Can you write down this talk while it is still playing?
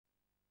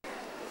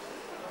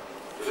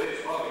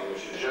Safe lobby,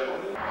 monsieur,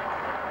 gentlemen.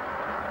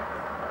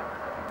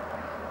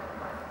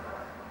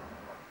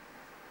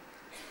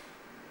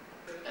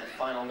 And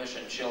final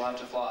mission she'll have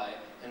to fly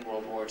in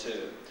World War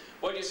II.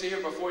 What you see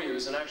here before you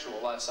is an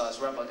actual life-size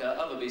replica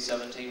of a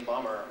B-17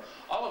 bomber.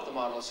 All of the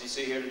models you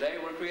see here today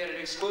were created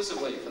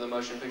exclusively for the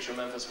motion picture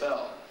Memphis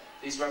Belle.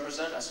 These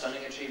represent a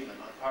stunning achievement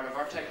on part of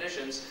our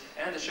technicians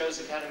and the show's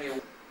Academy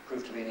Award.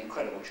 Proved to be an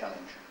incredible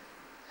challenge.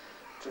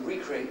 To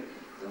recreate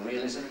the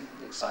realism,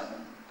 the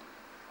excitement,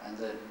 and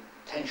the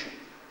tension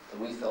that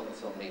we felt the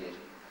film needed,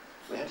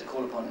 we had to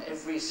call upon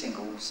every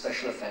single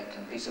special effect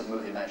and piece of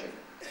movie magic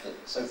that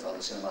so far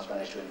the cinema's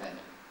managed to invent.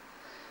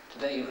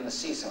 Today you're going to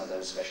see some of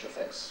those special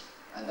effects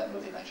and that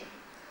movie magic.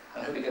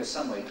 And I hope it goes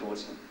some way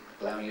towards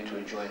allowing you to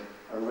enjoy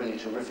a really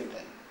terrific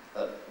day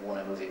at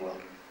Warner Movie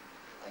World.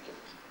 Thank you.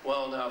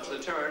 Well, now for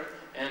the turret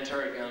and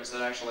turret guns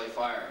that actually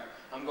fire.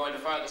 I'm going to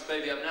fire this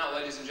baby up now,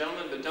 ladies and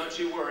gentlemen, but don't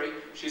you worry,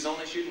 she's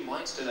only shooting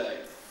blanks today.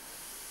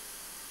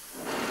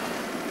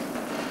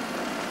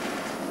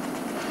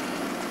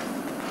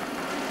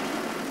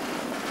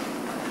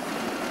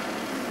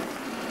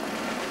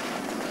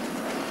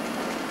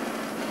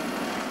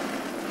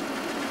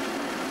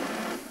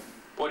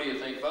 What do you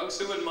think, folks?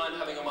 Who wouldn't mind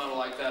having a model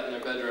like that in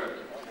their bedroom?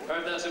 Or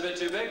if that's a bit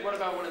too big, what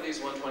about one of these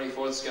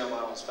 1/24th scale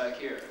models back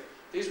here?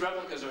 These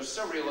replicas are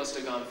so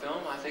realistic on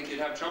film, I think you'd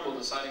have trouble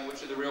deciding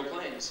which are the real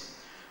planes.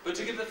 But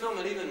to give the film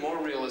an even more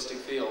realistic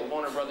feel,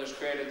 Warner Brothers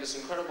created this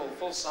incredible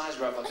full-size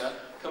replica,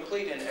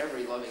 complete in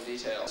every loving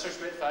detail.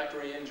 Schmidt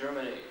factory in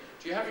Germany.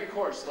 Do you have your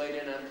course laid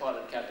in and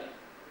plotted, Captain?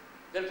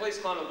 Then please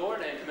climb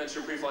aboard and commence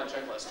your pre-flight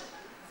checklist.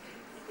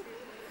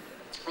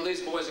 Well,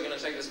 these boys are going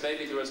to take this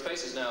baby through its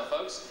paces now,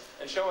 folks,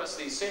 and show us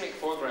the scenic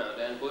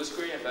foreground and blue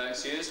screen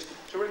effects used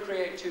to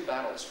recreate two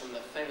battles from the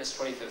famous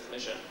 25th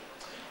mission.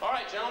 All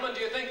right, gentlemen,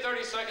 do you think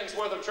 30 seconds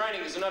worth of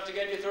training is enough to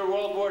get you through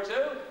World War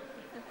II?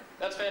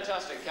 That's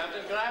fantastic,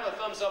 Captain. Can I have a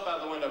thumbs up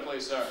out the window,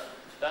 please, sir?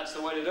 That's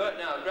the way to do it.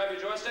 Now, grab your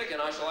joystick,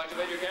 and I shall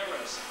activate your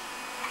cameras.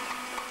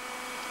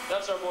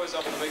 That's our boys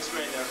up on the big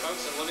screen there,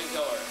 folks, in living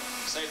color.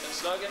 Safe and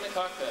snug in the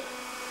cockpit.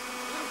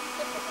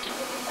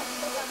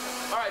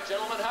 All right,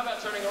 gentlemen, how about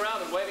turning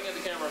around and waving at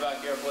the camera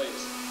back here, please?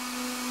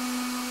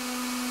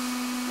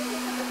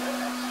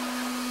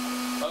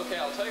 Okay,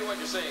 I'll tell you what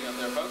you're seeing up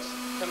there, folks.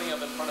 Coming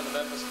up in front of the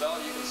Memphis Belle,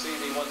 you can see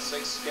the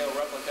 1/6 scale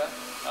replica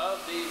of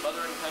the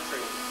Mother and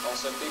Country,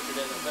 also featured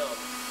in the film.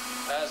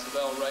 As the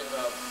Belle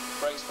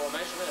breaks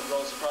formation and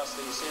rolls across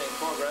the scenic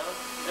foreground,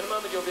 in a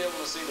moment you'll be able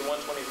to see the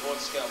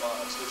 1/24th scale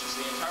models, which is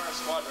the entire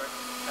squadron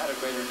at a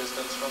greater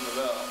distance from the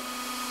Belle.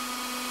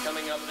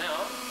 Coming up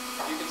now,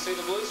 you can see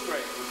the blue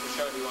screen, which was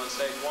shown to you on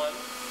stage 1.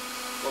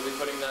 We'll be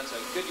putting that to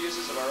good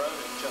uses of our own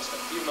in just a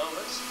few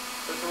moments.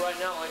 But for right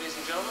now, ladies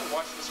and gentlemen,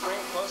 watch the screen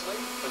closely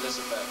for this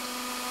effect.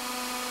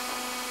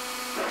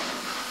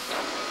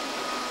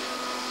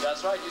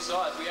 That's right, you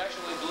saw it. We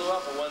actually blew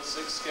up a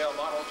 1/6 scale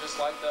model just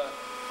like the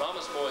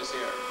Mama's boys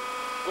here.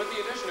 With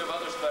the addition of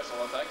other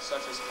special effects,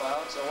 such as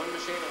clouds, a wind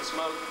machine, and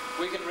smoke,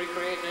 we can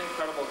recreate an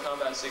incredible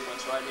combat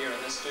sequence right here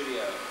in this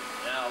studio.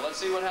 Now, let's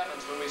see what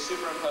happens when we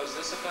superimpose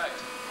this effect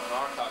on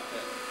our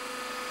cockpit.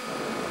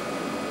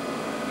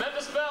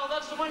 Memphis Belle,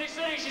 that's the Windy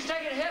City. She's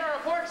taking a hit on her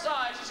port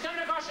side. She's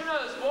coming across your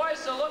nose, boys,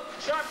 so look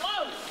sharp.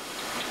 Load!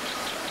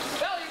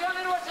 Belle, you're going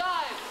into a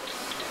dive.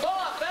 Pull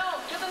up,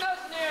 Belle. Get the nose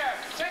in the air.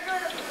 Take her.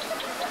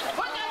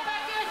 Put that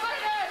back in. Put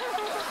it in.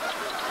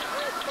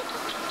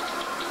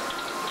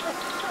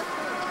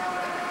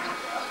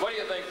 What do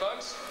you think,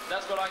 folks?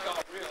 That's what I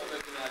call real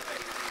victim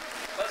acting.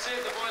 Let's see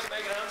if the boys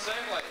make it home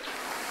safely.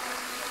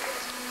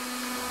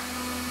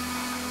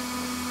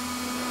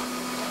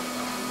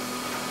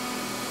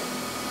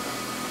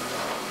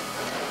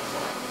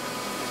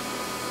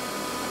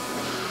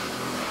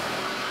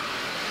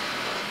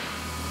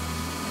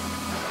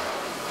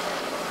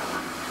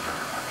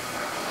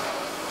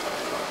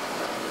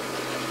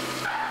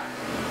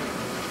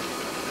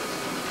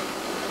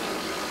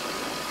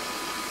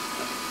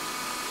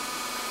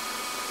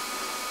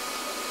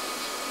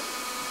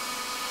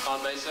 On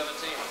May 17,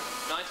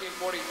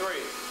 1943,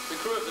 the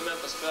crew of the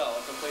Memphis Belle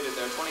completed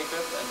their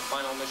 25th and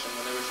final mission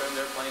when they returned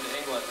their plane to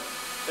England.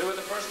 They were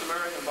the first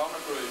American bomber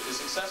crew to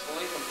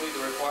successfully complete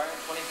the required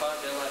 25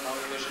 daylight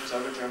bombing missions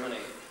over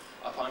Germany.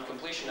 Upon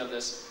completion of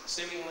this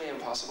seemingly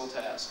impossible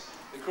task,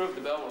 the crew of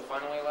the Belle were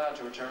finally allowed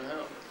to return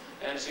home.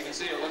 And as you can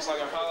see, it looks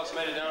like our pilots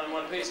made it down in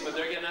one piece, but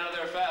they're getting out of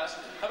there fast.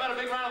 How about a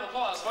big round of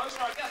applause, folks,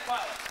 for our guest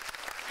pilot?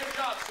 Good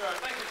job, sir.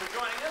 Thank you for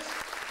joining us.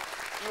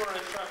 You were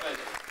intrepid.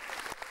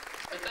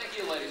 And thank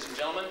you, ladies and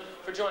gentlemen,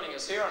 for joining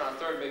us here on our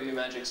third Movie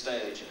Magic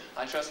stage.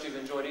 I trust you've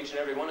enjoyed each and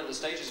every one of the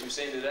stages you've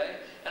seen today,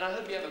 and I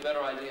hope you have a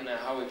better idea now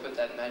how we put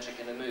that magic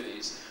into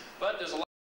movies. But there's a lot